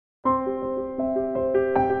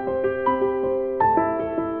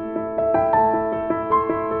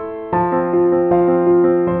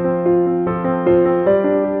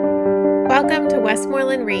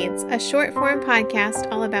Westmoreland Reads, a short-form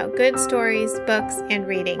podcast all about good stories, books, and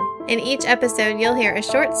reading. In each episode, you'll hear a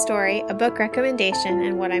short story, a book recommendation,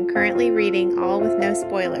 and what I'm currently reading, all with no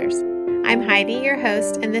spoilers. I'm Heidi, your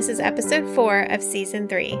host, and this is episode 4 of Season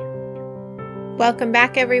 3. Welcome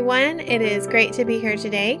back, everyone. It is great to be here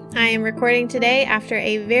today. I am recording today after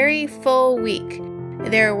a very full week.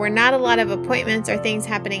 There were not a lot of appointments or things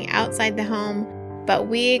happening outside the home, but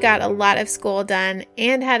we got a lot of school done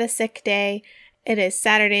and had a sick day. It is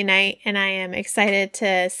Saturday night, and I am excited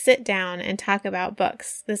to sit down and talk about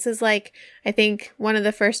books. This is I think, one of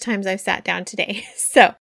the first times I've sat down today.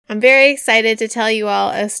 So I'm very excited to tell you all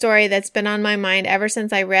a story that's been on my mind ever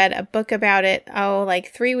since I read a book about it,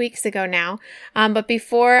 3 weeks ago now. But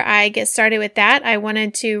before I get started with that, I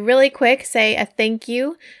wanted to really quick say a thank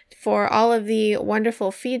you for all of the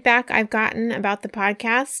wonderful feedback I've gotten about the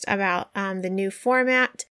podcast, about the new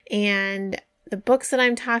format, and the books that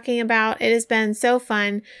I'm talking about. It has been so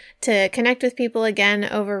fun to connect with people again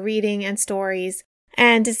over reading and stories,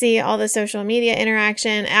 and to see all the social media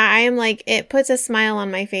interaction. It puts a smile on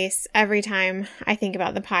my face every time I think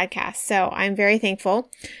about the podcast. So I'm very thankful.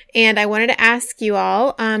 And I wanted to ask you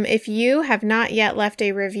all, if you have not yet left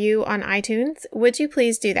a review on iTunes, would you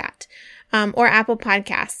please do that? Or Apple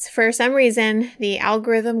Podcasts. For some reason, the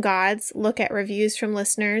algorithm gods look at reviews from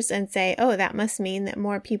listeners and say, oh, that must mean that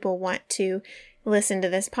more people want to listen to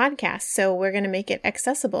this podcast. So we're going to make it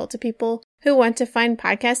accessible to people who want to find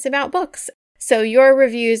podcasts about books. So your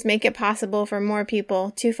reviews make it possible for more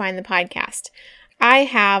people to find the podcast. I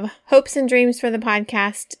have hopes and dreams for the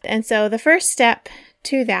podcast. And so the first step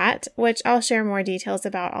to that, which I'll share more details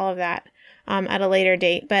about all of that at a later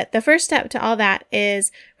date. But the first step to all that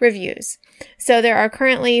is reviews. So there are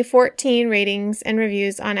currently 14 ratings and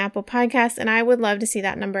reviews on Apple Podcasts, and I would love to see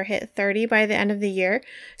that number hit 30 by the end of the year.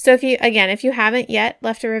 So if you haven't yet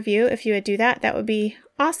left a review, if you would do that, that would be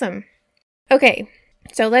awesome. Okay,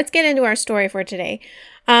 so let's get into our story for today.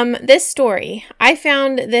 This story, I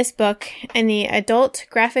found this book in the adult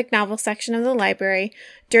graphic novel section of the library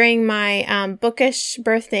during my bookish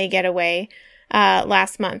birthday getaway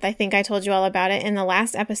last month. I think I told you all about it in the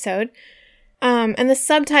last episode. And the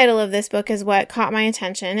subtitle of this book is what caught my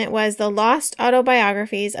attention. It was The Lost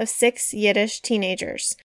Autobiographies of 6 Yiddish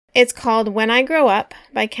Teenagers. It's called When I Grow Up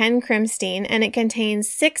by Ken Krimstein, and it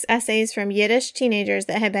contains 6 essays from Yiddish teenagers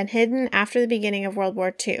that had been hidden after the beginning of World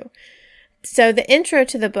War II. So the intro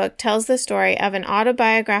to the book tells the story of an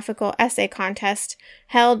autobiographical essay contest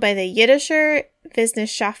held by the Yiddischer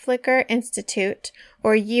Wissenschaftlicher Institut,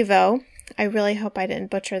 or YIVO. I really hope I didn't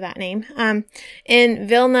butcher that name, in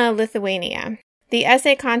Vilna, Lithuania. The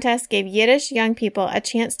essay contest gave Yiddish young people a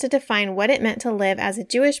chance to define what it meant to live as a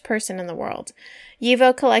Jewish person in the world.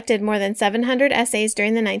 YIVO collected more than 700 essays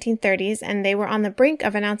during the 1930s, and they were on the brink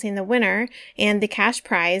of announcing the winner and the cash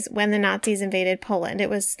prize when the Nazis invaded Poland. It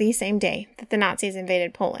was the same day that the Nazis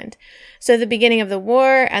invaded Poland. So the beginning of the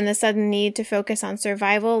war and the sudden need to focus on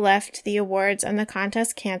survival left the awards and the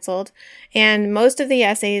contest canceled, and most of the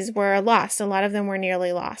essays were lost. A lot of them were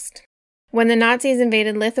nearly lost. When the Nazis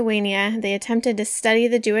invaded Lithuania, they attempted to study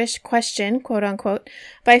the Jewish question, quote unquote,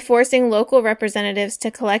 by forcing local representatives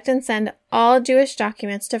to collect and send all Jewish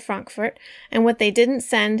documents to Frankfurt, and what they didn't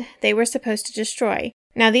send, they were supposed to destroy.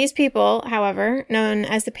 Now these people, however, known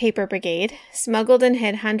as the Paper Brigade, smuggled and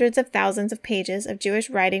hid hundreds of thousands of pages of Jewish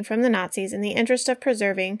writing from the Nazis in the interest of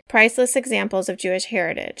preserving priceless examples of Jewish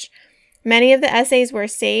heritage. Many of the essays were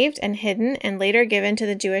saved and hidden and later given to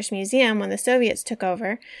the Jewish Museum when the Soviets took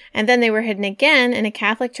over, and then they were hidden again in a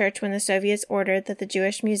Catholic church when the Soviets ordered that the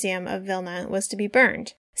Jewish Museum of Vilna was to be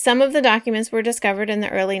burned. Some of the documents were discovered in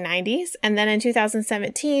the early 90s, and then in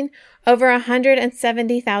 2017, over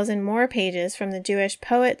 170,000 more pages from the Jewish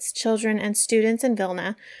poets, children, and students in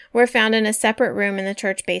Vilna were found in a separate room in the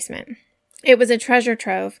church basement. It was a treasure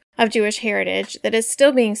trove of Jewish heritage that is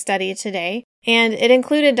still being studied today, and it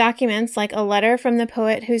included documents like a letter from the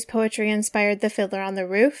poet whose poetry inspired The Fiddler on the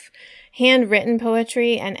Roof, handwritten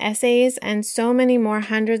poetry and essays, and so many more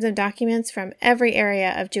hundreds of documents from every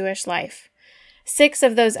area of Jewish life. 6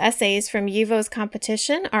 of those essays from YIVO's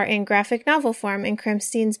competition are in graphic novel form in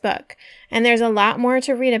Krimstein's book, and there's a lot more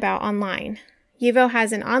to read about online. YIVO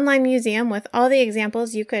has an online museum with all the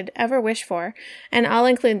examples you could ever wish for, and I'll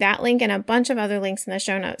include that link and a bunch of other links in the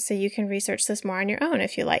show notes so you can research this more on your own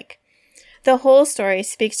if you like. The whole story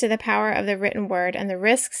speaks to the power of the written word and the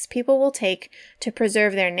risks people will take to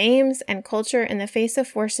preserve their names and culture in the face of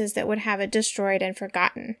forces that would have it destroyed and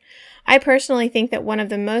forgotten. I personally think that one of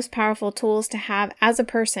the most powerful tools to have as a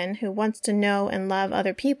person who wants to know and love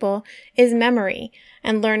other people is memory,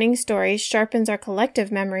 and learning stories sharpens our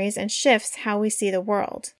collective memories and shifts how we see the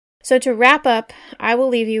world. So to wrap up, I will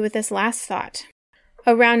leave you with this last thought.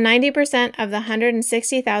 Around 90% of the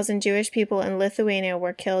 160,000 Jewish people in Lithuania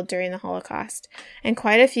were killed during the Holocaust, and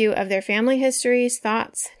quite a few of their family histories,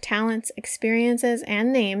 thoughts, talents, experiences,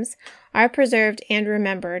 and names are preserved and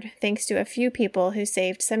remembered thanks to a few people who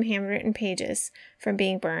saved some handwritten pages from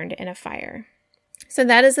being burned in a fire. So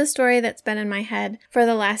that is the story that's been in my head for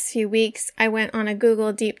the last few weeks. I went on a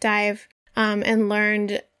Google deep dive and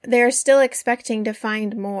learned they're still expecting to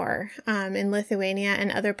find more in Lithuania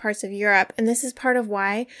and other parts of Europe. And this is part of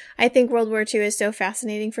why I think World War II is so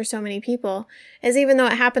fascinating for so many people, is even though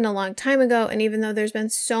it happened a long time ago, and even though there's been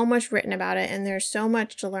so much written about it and there's so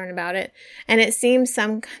much to learn about it, and it seems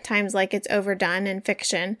sometimes like it's overdone in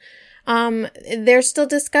fiction, they're still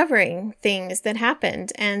discovering things that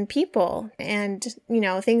happened and people and,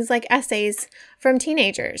 things like essays from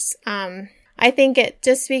teenagers. I think it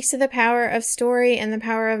just speaks to the power of story and the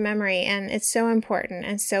power of memory, and it's so important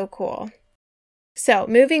and so cool. So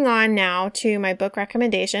moving on now to my book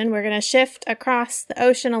recommendation, we're going to shift across the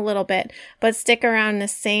ocean a little bit, but stick around the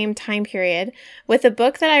same time period with a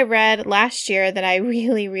book that I read last year that I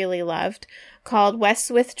really, really loved called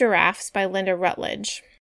West with Giraffes by Linda Rutledge.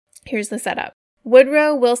 Here's the setup.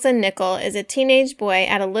 Woodrow Wilson Nichol is a teenage boy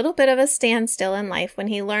at a little bit of a standstill in life when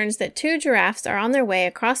he learns that 2 giraffes are on their way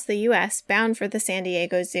across the U.S. bound for the San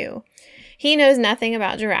Diego Zoo. He knows nothing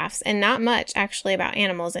about giraffes, and not much actually about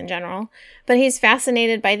animals in general, but he's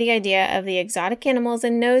fascinated by the idea of the exotic animals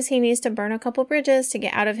and knows he needs to burn a couple bridges to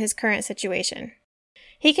get out of his current situation.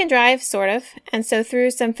 He can drive, sort of, and so through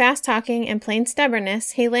some fast talking and plain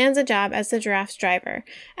stubbornness, he lands a job as the giraffe's driver,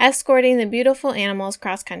 escorting the beautiful animals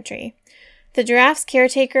cross-country. The giraffe's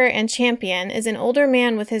caretaker and champion is an older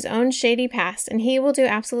man with his own shady past, and he will do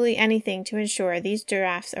absolutely anything to ensure these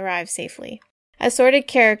giraffes arrive safely. Assorted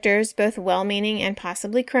characters, both well-meaning and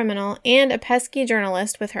possibly criminal, and a pesky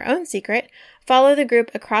journalist with her own secret, follow the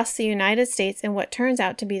group across the United States in what turns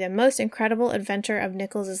out to be the most incredible adventure of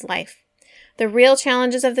Nichols' life. The real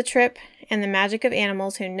challenges of the trip, and the magic of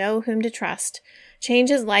animals who know whom to trust, change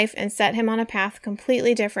his life and set him on a path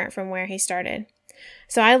completely different from where he started.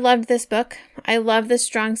 So I loved this book. I love the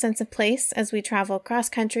strong sense of place as we travel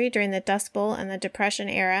cross-country during the Dust Bowl and the Depression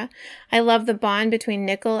era. I love the bond between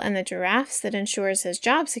Nichol and the giraffes that ensures his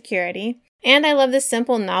job security. And I love the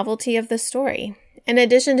simple novelty of the story. In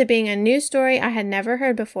addition to being a new story I had never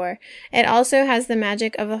heard before, it also has the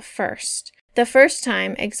magic of a first. The first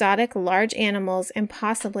time exotic large animals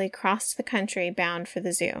impossibly crossed the country bound for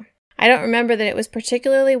the zoo. I don't remember that it was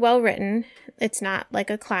particularly well written. It's not like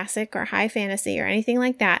a classic or high fantasy or anything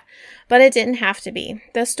like that, but it didn't have to be.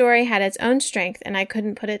 The story had its own strength and I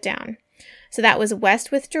couldn't put it down. So that was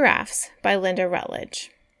West with Giraffes by Linda Rutledge.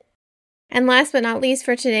 And last but not least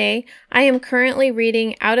for today, I am currently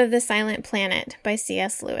reading Out of the Silent Planet by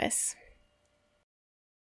C.S. Lewis.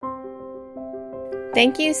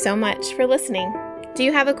 Thank you so much for listening. Do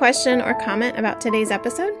you have a question or comment about today's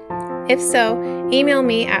episode? If so, email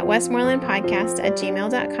me at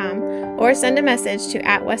westmorelandpodcast@gmail.com or send a message to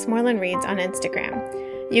 @westmorelandreads on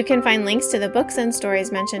Instagram. You can find links to the books and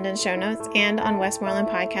stories mentioned in show notes and on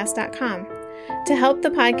westmorelandpodcast.com. To help the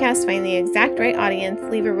podcast find the exact right audience,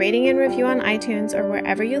 leave a rating and review on iTunes or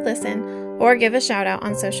wherever you listen, or give a shout out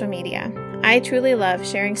on social media. I truly love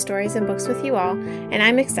sharing stories and books with you all, and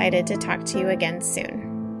I'm excited to talk to you again soon.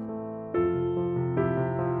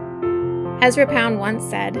 Ezra Pound once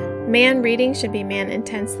said, "Man reading should be man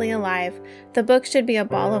intensely alive. The book should be a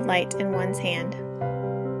ball of light in one's hand."